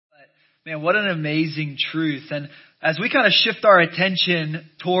Man, what an amazing truth. And as we kind of shift our attention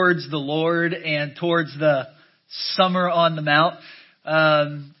towards the Lord and towards the Summer on the Mount,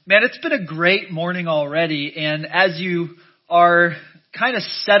 man, it's been a great morning already. And as you are kind of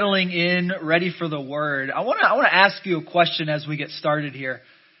settling in, ready for the Word, I want to ask you a question as we get started here.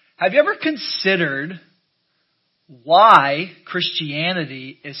 Have you ever considered why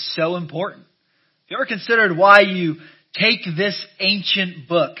Christianity is so important? Have you ever considered why you take this ancient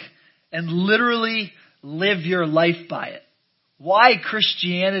book and literally live your life by it? Why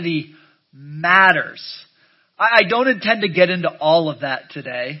Christianity matters? I don't intend to get into all of that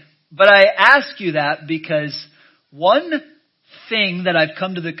today, but I ask you that because one thing that I've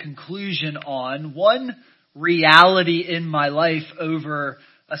come to the conclusion on, one reality in my life over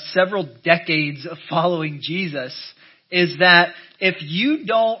several decades of following Jesus, is that if you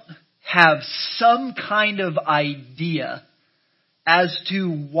don't have some kind of idea as to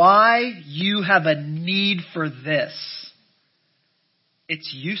why you have a need for this,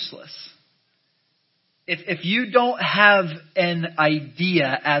 it's useless. If you don't have an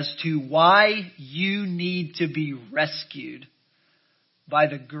idea as to why you need to be rescued by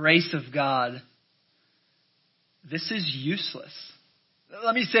the grace of God, this is useless.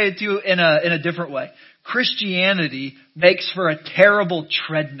 Let me say it to you in a different way. Christianity makes for a terrible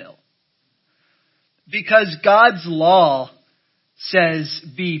treadmill. Because God's law says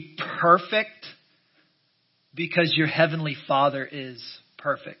be perfect because your heavenly Father is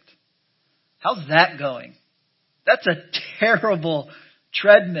perfect. How's that going? That's a terrible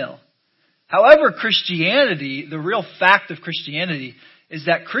treadmill. However, Christianity, the real fact of Christianity is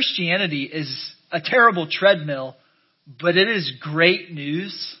that Christianity is a terrible treadmill, but it is great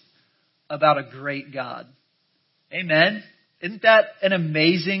news about a great God. Amen. Isn't that an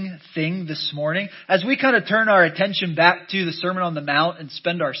amazing thing this morning? As we kind of turn our attention back to the Sermon on the Mount and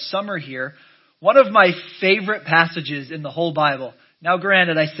spend our summer here, one of my favorite passages in the whole Bible. Now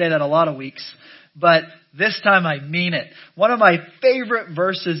granted, I say that a lot of weeks, but this time I mean it. One of my favorite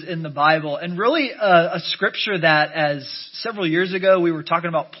verses in the Bible, and really a scripture that as several years ago we were talking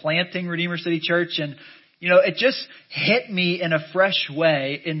about planting Redeemer City Church, and it just hit me in a fresh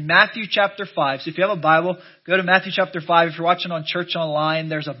way in Matthew chapter 5. So if you have a Bible, go to Matthew chapter 5. If you're watching on Church Online,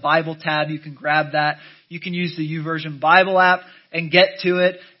 there's a Bible tab. You can grab that. You can use the YouVersion Bible app and get to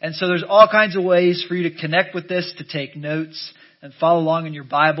it. And so there's all kinds of ways for you to connect with this, to take notes and follow along in your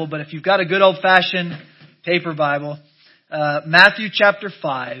Bible. But if you've got a good old-fashioned paper Bible, Matthew chapter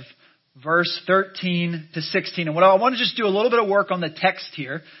 5, verse 13 to 16. And what I want to just do a little bit of work on the text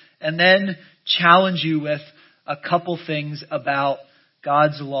here, and then challenge you with a couple things about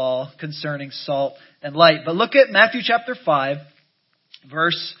God's law concerning salt and light. But look at Matthew chapter 5,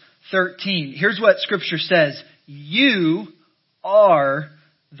 verse 13. Here's what Scripture says. You are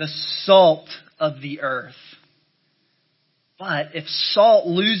the salt of the earth. But if salt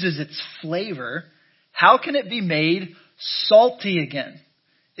loses its flavor, how can it be made salty again?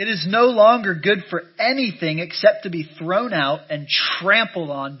 It is no longer good for anything except to be thrown out and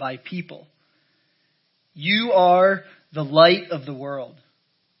trampled on by people. You are the light of the world.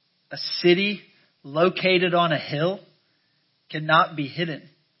 A city located on a hill cannot be hidden.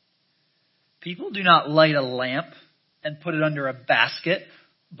 People do not light a lamp and put it under a basket,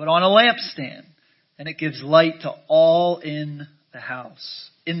 but on a lampstand, and it gives light to all in the house.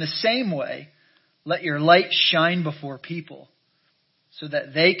 In the same way, let your light shine before people, so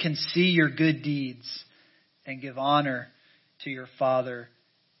that they can see your good deeds and give honor to your Father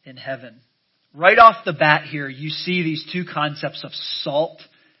in heaven. Right off the bat here, you see these two concepts of salt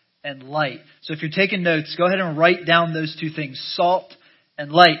and light. So if you're taking notes, go ahead and write down those two things, salt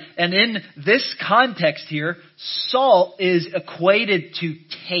and light. And in this context here, salt is equated to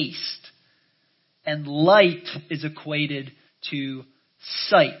taste, and light is equated to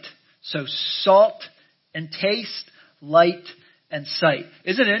sight. So salt and taste, light and sight.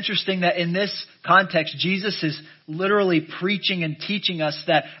 Isn't it interesting that in this context, Jesus is literally preaching and teaching us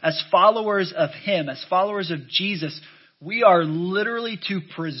that as followers of Him, as followers of Jesus, we are literally to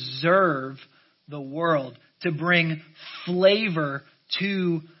preserve the world, to bring flavor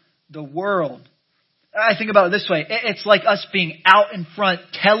to the world. I think about it this way. It's like us being out in front,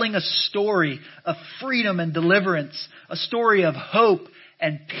 telling a story of freedom and deliverance, a story of hope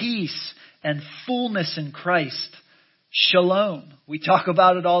and peace and fullness in Christ. Shalom. We talk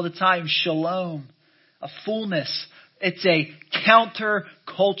about it all the time. Shalom. A fullness. It's a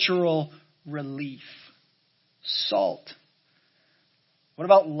counter-cultural relief. Salt. What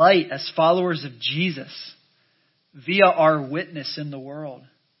about light as followers of Jesus? Via our witness in the world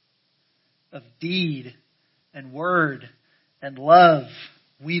of deed and word and love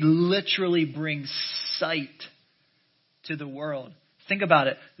We literally bring sight to the world. Think about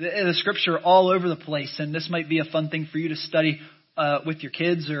it. The scripture all over the place, and this might be a fun thing for you to study with your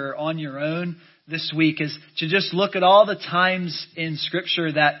kids or on your own this week, is to just look at all the times in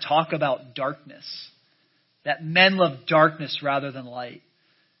scripture that talk about darkness, that men love darkness rather than light.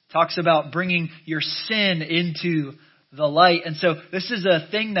 Talks about bringing your sin into the light. And so this is a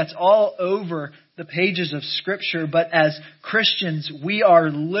thing that's all over the pages of scripture, but as Christians, we are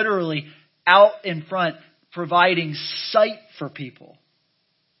literally out in front providing sight for people.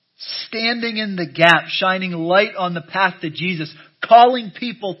 Standing in the gap, shining light on the path to Jesus, calling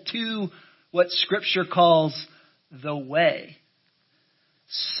people to what Scripture calls the way.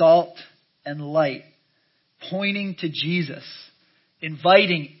 Salt and light, pointing to Jesus,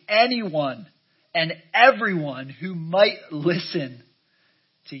 inviting anyone and everyone who might listen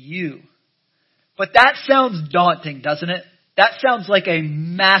to you. But that sounds daunting, doesn't it? That sounds like a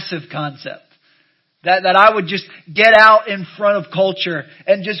massive concept. That I would just get out in front of culture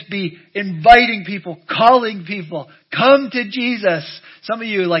and just be inviting people, calling people, come to Jesus. Some of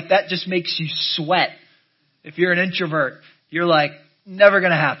you, like, that just makes you sweat. If you're an introvert, you're like, never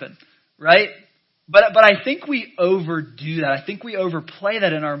going to happen, right? But I think we overdo that. I think we overplay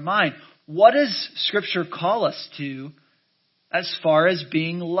that in our mind. What does Scripture call us to as far as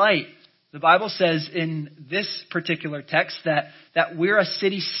being light? The Bible says in this particular text that we're a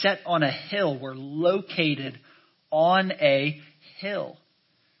city set on a hill. We're located on a hill.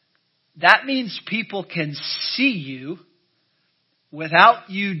 That means people can see you without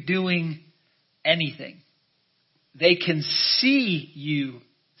you doing anything. They can see you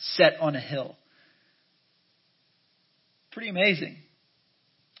set on a hill. Pretty amazing.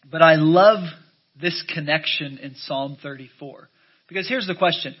 But I love this connection in Psalm 34. Because here's the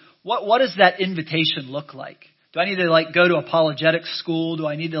question. What does that invitation look like? Do I need to go to apologetics school? Do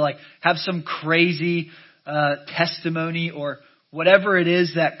I need to have some crazy testimony or whatever it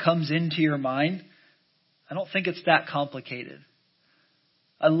is that comes into your mind? I don't think it's that complicated.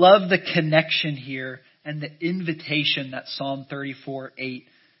 I love the connection here and the invitation that Psalm 34:8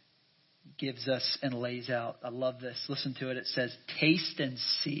 gives us and lays out. I love this. Listen to it. It says, "Taste and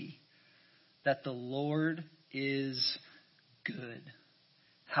see that the Lord is good.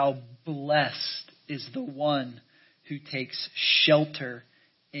 How blessed is the one who takes shelter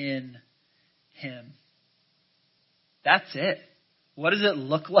in him." That's it. What does it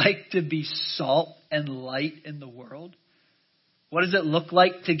look like to be salt and light in the world? What does it look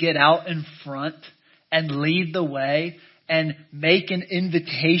like to get out in front and lead the way and make an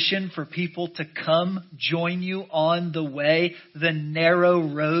invitation for people to come join you on the way, the narrow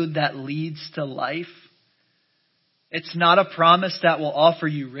road that leads to life? It's not a promise that will offer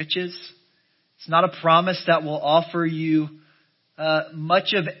you riches. It's not a promise that will offer you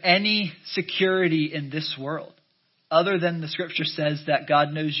much of any security in this world, other than the scripture says that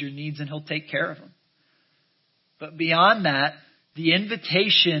God knows your needs and he'll take care of them. But beyond that, the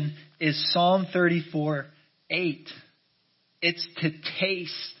invitation is Psalm 34:8. It's to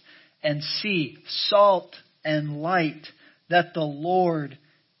taste and see, salt and light, that the Lord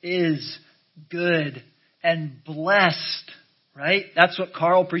is good and blessed, right? That's what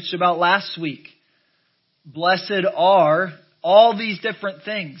Carl preached about last week. Blessed are all these different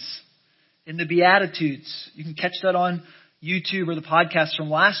things in the Beatitudes. You can catch that on YouTube or the podcast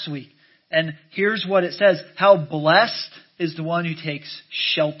from last week. And here's what it says. How blessed is the one who takes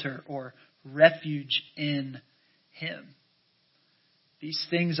shelter or refuge in him. These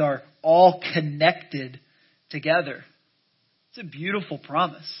things are all connected together. It's a beautiful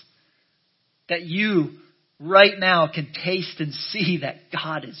promise that you right now can taste and see that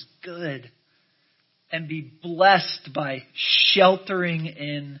God is good and be blessed by sheltering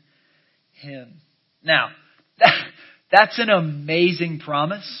in him. Now, that's an amazing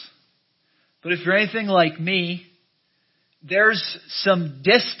promise. But if you're anything like me, there's some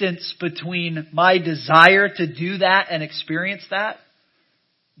distance between my desire to do that and experience that.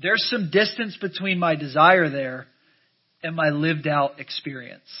 There's some distance between my desire there and my lived out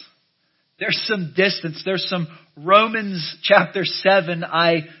experience. There's some distance. There's some Romans chapter 7.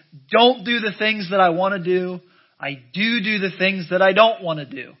 I don't do the things that I want to do. I do the things that I don't want to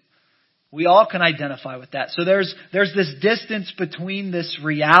do. We all can identify with that. So there's this distance between this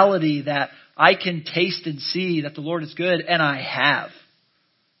reality that I can taste and see that the Lord is good, and I have.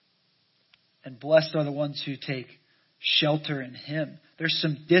 And blessed are the ones who take shelter in him. There's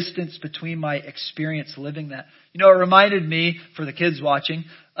some distance between my experience living that. You know, it reminded me, for the kids watching,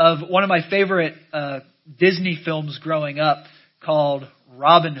 of one of my favorite Disney films growing up called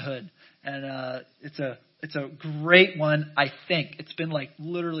Robin Hood. And it's a It's a great one, I think. It's been like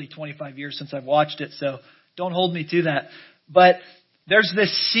literally 25 years since I've watched it, so don't hold me to that. But there's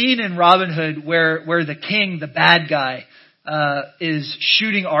this scene in Robin Hood where the king, the bad guy, is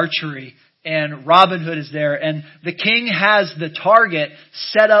shooting archery, and Robin Hood is there, and the king has the target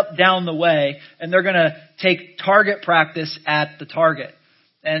set up down the way, and they're going to take target practice at the target.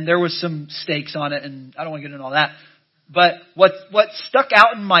 And there was some stakes on it, and I don't want to get into all that. But what stuck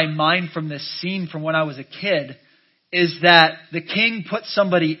out in my mind from this scene from when I was a kid is that the king put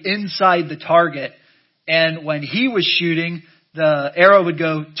somebody inside the target, and when he was shooting, the arrow would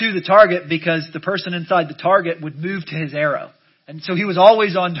go to the target because the person inside the target would move to his arrow. And so he was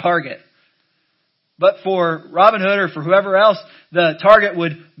always on target. But for Robin Hood or for whoever else, the target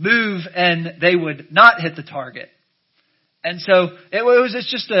would move and they would not hit the target. And so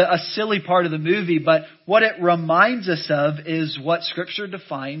it's just a silly part of the movie, but what it reminds us of is what Scripture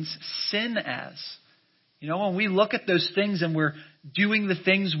defines sin as. You know, when we look at those things and we're doing the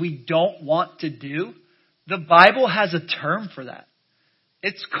things we don't want to do, the Bible has a term for that.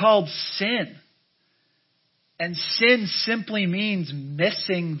 It's called sin. And sin simply means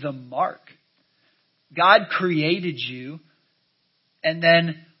missing the mark. God created you and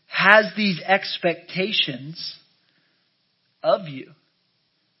then has these expectations of you.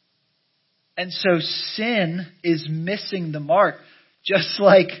 And so sin is missing the mark, just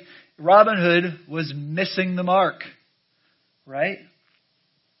like Robin Hood was missing the mark, right?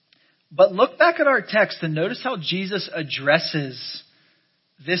 But look back at our text and notice how Jesus addresses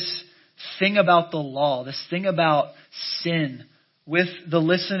this thing about the law, this thing about sin with the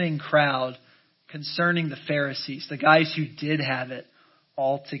listening crowd concerning the Pharisees, the guys who did have it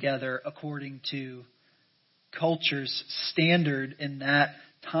all together according to culture's standard in that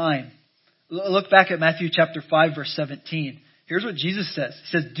time. Look back at Matthew chapter 5, verse 17. Here's what Jesus says.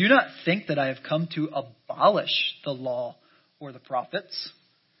 He says, "Do not think that I have come to abolish the law or the prophets.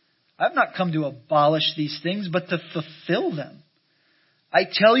 I have not come to abolish these things, but to fulfill them. I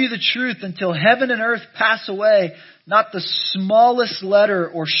tell you the truth, until heaven and earth pass away, not the smallest letter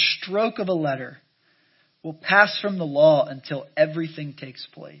or stroke of a letter will pass from the law until everything takes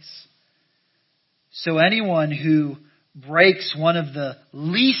place. So anyone who breaks one of the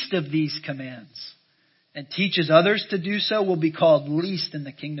least of these commands and teaches others to do so will be called least in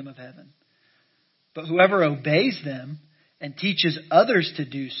the kingdom of heaven. But whoever obeys them and teaches others to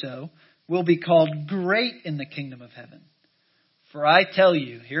do so will be called great in the kingdom of heaven. For I tell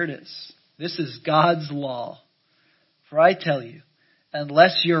you," here it is, this is God's law. "For I tell you,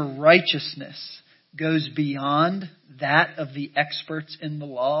 unless your righteousness goes beyond that of the experts in the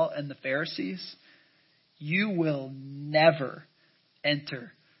law and the Pharisees, you will never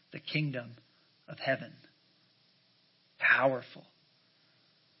enter the kingdom of heaven." Powerful.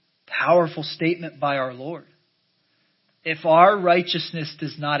 Powerful statement by our Lord. If our righteousness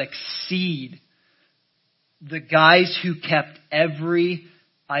does not exceed the guys who kept every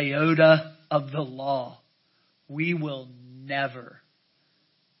iota of the law, we will never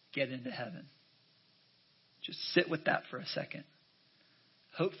get into heaven. Just sit with that for a second.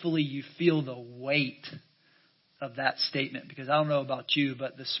 Hopefully you feel the weight of that statement, because I don't know about you,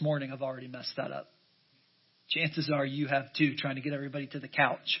 but this morning I've already messed that up. Chances are you have too, trying to get everybody to the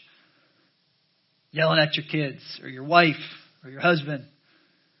couch, yelling at your kids or your wife or your husband.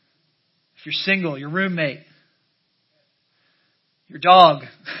 If you're single, your roommate, your dog,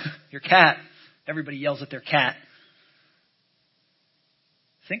 your cat. Everybody yells at their cat.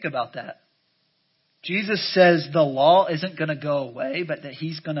 Think about that. Jesus says the law isn't going to go away, but that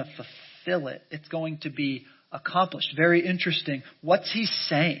He's going to fulfill it. It's going to be accomplished. Very interesting. What's He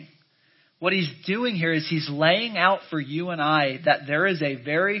saying? What He's doing here is He's laying out for you and I that there is a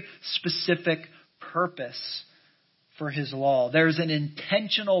very specific purpose for His law. There's an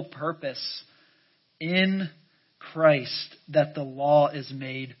intentional purpose in Christ that the law is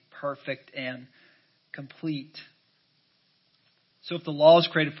made perfect and complete. So if the law is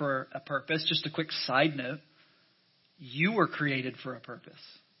created for a purpose, just a quick side note, you were created for a purpose.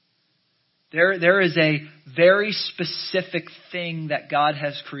 There is a very specific thing that God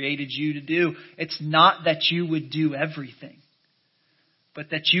has created you to do. It's not that you would do everything, but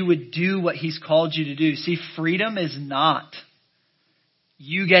that you would do what He's called you to do. See, freedom is not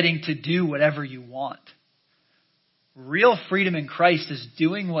you getting to do whatever you want. Real freedom in Christ is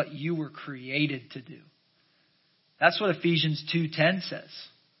doing what you were created to do. That's what Ephesians 2:10 says.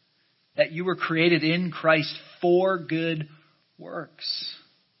 That you were created in Christ for good works.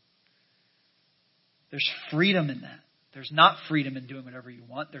 There's freedom in that. There's not freedom in doing whatever you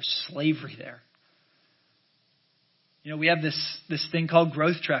want. There's slavery there. We have this thing called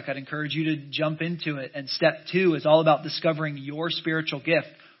Growth Track. I'd encourage you to jump into it. And step 2 is all about discovering your spiritual gift.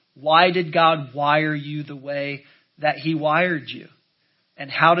 Why did God wire you the way that He wired you? And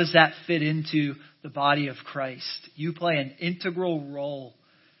how does that fit into the body of Christ? You play an integral role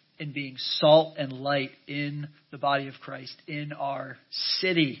in being salt and light in the body of Christ, in our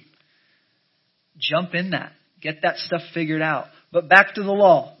city. Jump in that. Get that stuff figured out. But back to the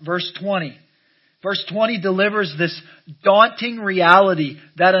law, verse 20. Verse 20 delivers this daunting reality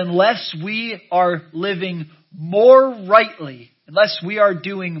that unless we are living more rightly, unless we are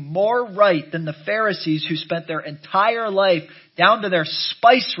doing more right than the Pharisees who spent their entire life down to their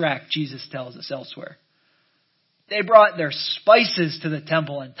spice rack, Jesus tells us elsewhere. They brought their spices to the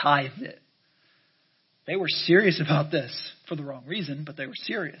temple and tithed it. They were serious about this for the wrong reason, but they were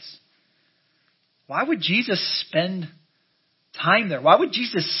serious. Why would Jesus spend time there? Why would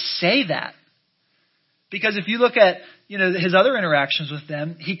Jesus say that? Because if you look at, his other interactions with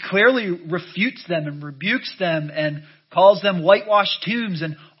them, he clearly refutes them and rebukes them and calls them whitewashed tombs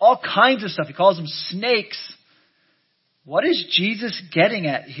and all kinds of stuff. He calls them snakes. What is Jesus getting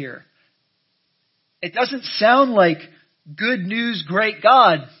at here? It doesn't sound like good news, great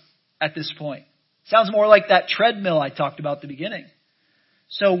God at this point. It sounds more like that treadmill I talked about at the beginning.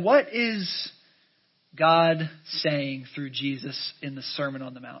 So what is God saying through Jesus in the Sermon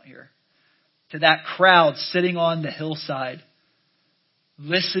on the Mount here? To that crowd sitting on the hillside,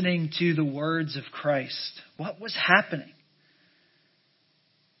 listening to the words of Christ. What was happening?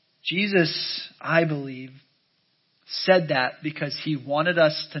 Jesus, I believe, said that because He wanted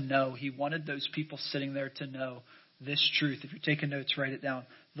us to know. He wanted those people sitting there to know this truth. If you're taking notes, write it down.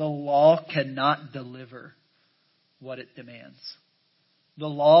 The law cannot deliver what it demands. The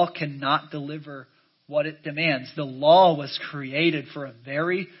law cannot deliver what it demands. The law was created for a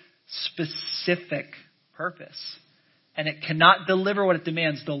very specific purpose. And it cannot deliver what it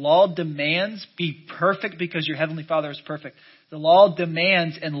demands. The law demands be perfect because your Heavenly Father is perfect. The law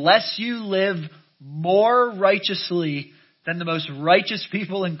demands, unless you live more righteously than the most righteous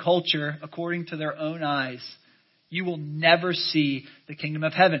people in culture, according to their own eyes, you will never see the kingdom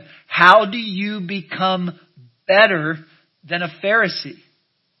of heaven. How do you become better than a Pharisee?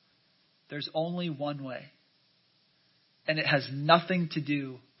 There's only one way. And it has nothing to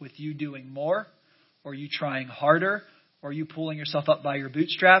do with you doing more, or you trying harder, or you pulling yourself up by your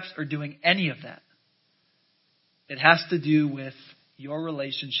bootstraps, or doing any of that. It has to do with your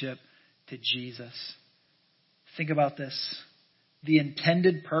relationship to Jesus. Think about this. The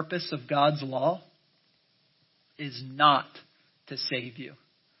intended purpose of God's law is not to save you.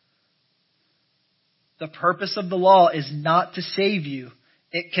 The purpose of the law is not to save you.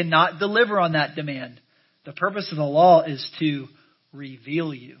 It cannot deliver on that demand. The purpose of the law is to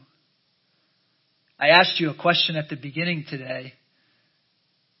reveal you. I asked you a question at the beginning today.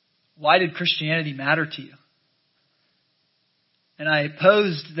 Why did Christianity matter to you? And I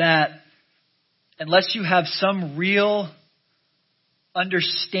posed that unless you have some real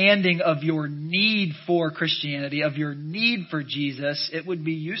understanding of your need for Christianity, of your need for Jesus, it would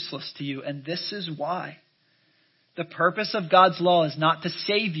be useless to you. And this is why. The purpose of God's law is not to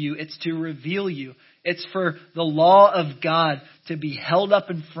save you, it's to reveal you. It's for the law of God to be held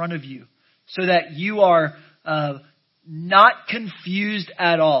up in front of you so that you are not confused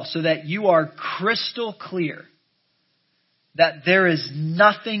at all, so that you are crystal clear that there is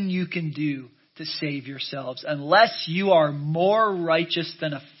nothing you can do to save yourselves. Unless you are more righteous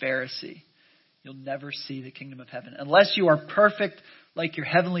than a Pharisee, you'll never see the kingdom of heaven. Unless you are perfect like your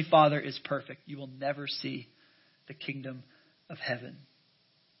Heavenly Father is perfect, you will never see the kingdom of heaven.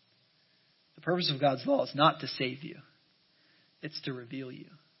 The purpose of God's law is not to save you. It's to reveal you.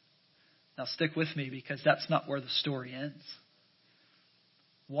 Now stick with me because that's not where the story ends.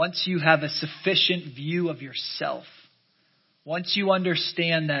 Once you have a sufficient view of yourself, once you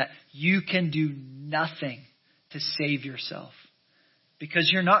understand that you can do nothing to save yourself,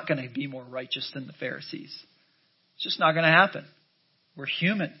 because you're not going to be more righteous than the Pharisees. It's just not going to happen. We're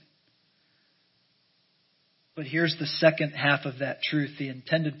human. But here's the second half of that truth, the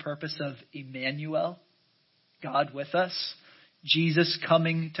intended purpose of Emmanuel, God with us, Jesus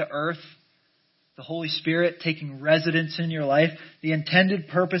coming to earth, the Holy Spirit taking residence in your life. The intended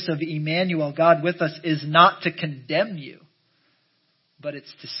purpose of Emmanuel, God with us, is not to condemn you, but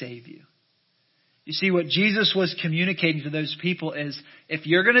it's to save you. You see, what Jesus was communicating to those people is, if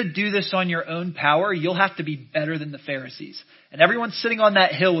you're going to do this on your own power, you'll have to be better than the Pharisees. And everyone sitting on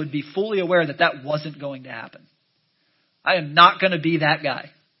that hill would be fully aware that that wasn't going to happen. I am not going to be that guy.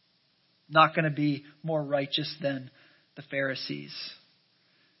 Not going to be more righteous than the Pharisees.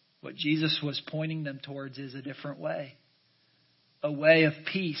 What Jesus was pointing them towards is a different way. A way of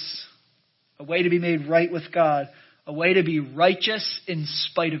peace. A way to be made right with God. A way to be righteous in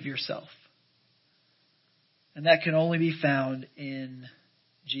spite of yourself. And that can only be found in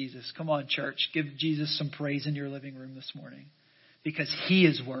Jesus. Come on, church. Give Jesus some praise in your living room this morning. Because He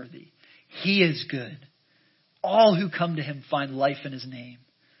is worthy. He is good. All who come to Him find life in His name.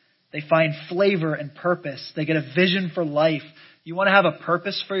 They find flavor and purpose. They get a vision for life. You want to have a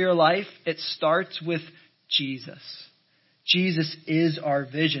purpose for your life? It starts with Jesus. Jesus is our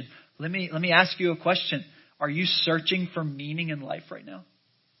vision. Let me ask you a question. Are you searching for meaning in life right now?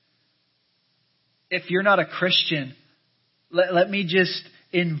 If you're not a Christian, let me just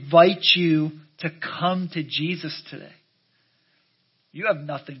invite you to come to Jesus today. You have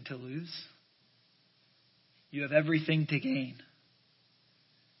nothing to lose. You have everything to gain.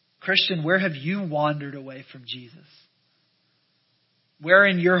 Christian, where have you wandered away from Jesus? Where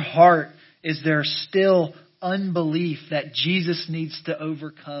in your heart is there still unbelief that Jesus needs to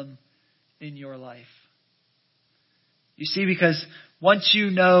overcome in your life? You see, because once you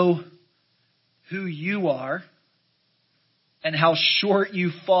know who you are and how short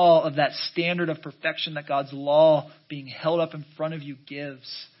you fall of that standard of perfection that God's law being held up in front of you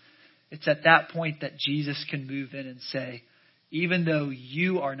gives, it's at that point that Jesus can move in and say, even though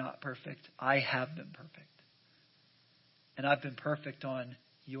you are not perfect, I have been perfect. And I've been perfect on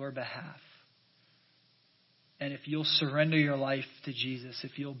your behalf. And if you'll surrender your life to Jesus,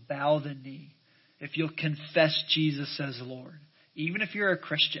 if you'll bow the knee, if you'll confess Jesus as Lord, even if you're a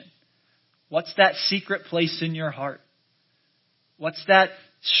Christian, what's that secret place in your heart? What's that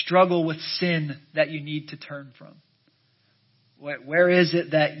struggle with sin that you need to turn from? Where is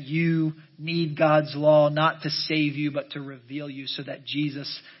it that you need God's law not to save you, but to reveal you so that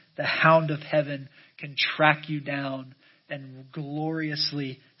Jesus, the hound of heaven, can track you down and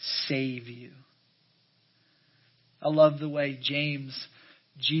gloriously save you? I love the way James,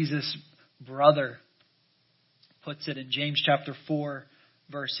 Jesus' brother, puts it in James chapter 4,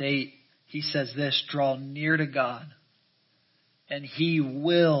 verse 8. He says this, draw near to God, and He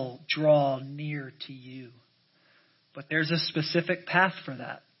will draw near to you. But there's a specific path for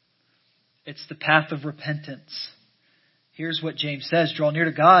that. It's the path of repentance. Here's what James says, draw near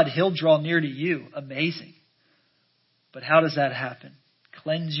to God, He'll draw near to you. Amazing. But how does that happen?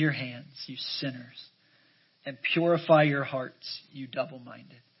 Cleanse your hands, you sinners, and purify your hearts, you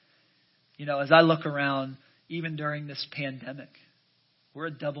double-minded. You know, as I look around, even during this pandemic, we're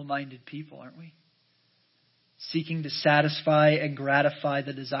a double-minded people, aren't we? Seeking to satisfy and gratify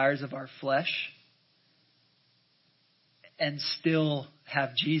the desires of our flesh and still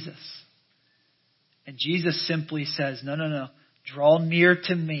have Jesus. And Jesus simply says, no. Draw near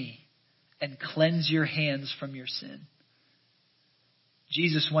to me and cleanse your hands from your sin.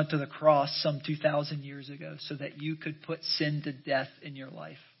 Jesus went to the cross some 2,000 years ago so that you could put sin to death in your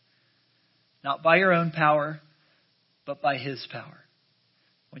life. Not by your own power, but by His power.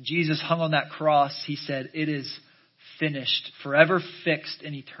 When Jesus hung on that cross, He said, it is finished. Forever fixed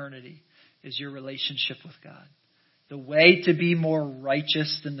in eternity is your relationship with God. The way to be more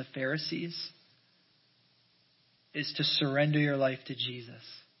righteous than the Pharisees is to surrender your life to Jesus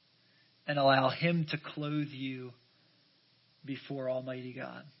and allow Him to clothe you before Almighty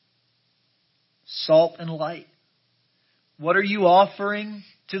God. Salt and light. What are you offering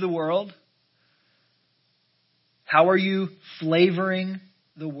to the world? How are you flavoring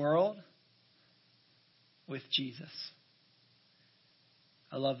the world? With Jesus.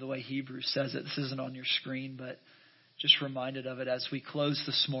 I love the way Hebrews says it. This isn't on your screen, but just reminded of it as we close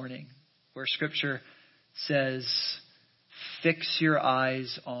this morning, where Scripture says, fix your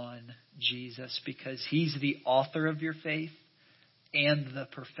eyes on Jesus because He's the author of your faith and the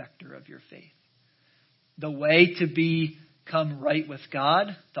perfecter of your faith. The way to become right with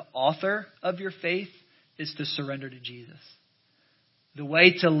God, the author of your faith, is to surrender to Jesus. The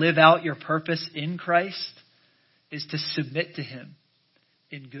way to live out your purpose in Christ is to submit to Him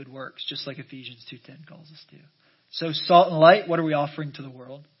in good works, just like Ephesians 2:10 calls us to. So salt and light, what are we offering to the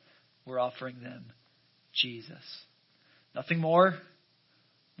world? We're offering them Jesus. Nothing more,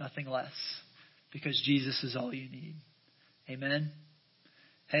 nothing less, because Jesus is all you need. Amen?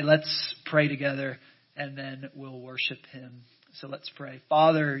 Hey, let's pray together, and then we'll worship Him. So let's pray.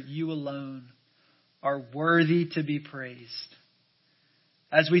 Father, You alone are worthy to be praised.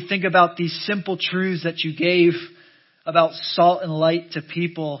 As we think about these simple truths that You gave about salt and light to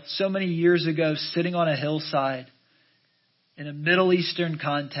people so many years ago, sitting on a hillside in a Middle Eastern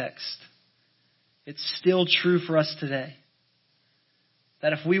context, it's still true for us today.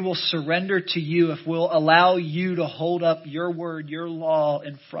 That if we will surrender to you, if we'll allow you to hold up your word, your law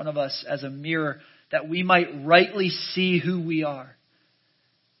in front of us as a mirror, that we might rightly see who we are,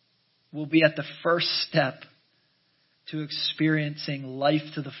 we'll be at the first step to experiencing life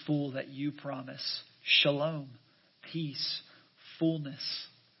to the full that you promise. Shalom, peace, fullness.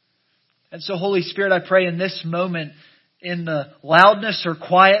 And so, Holy Spirit, I pray in this moment, in the loudness or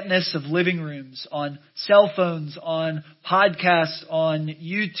quietness of living rooms, on cell phones, on podcasts, on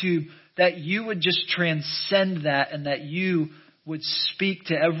YouTube, that you would just transcend that and that you would speak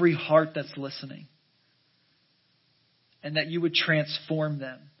to every heart that's listening. And that you would transform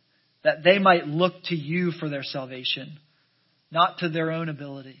them. That they might look to you for their salvation, not to their own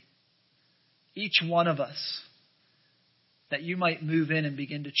ability. Each one of us, that you might move in and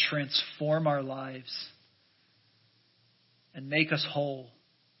begin to transform our lives and make us whole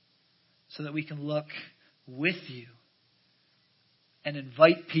so that we can look with you and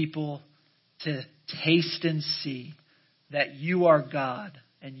invite people to taste and see that you are God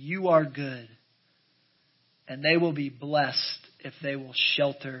and you are good, and they will be blessed if they will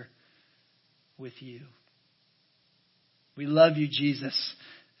shelter with you. We love you, Jesus,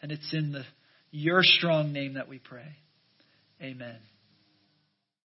 and it's in your strong name that we pray. Amen.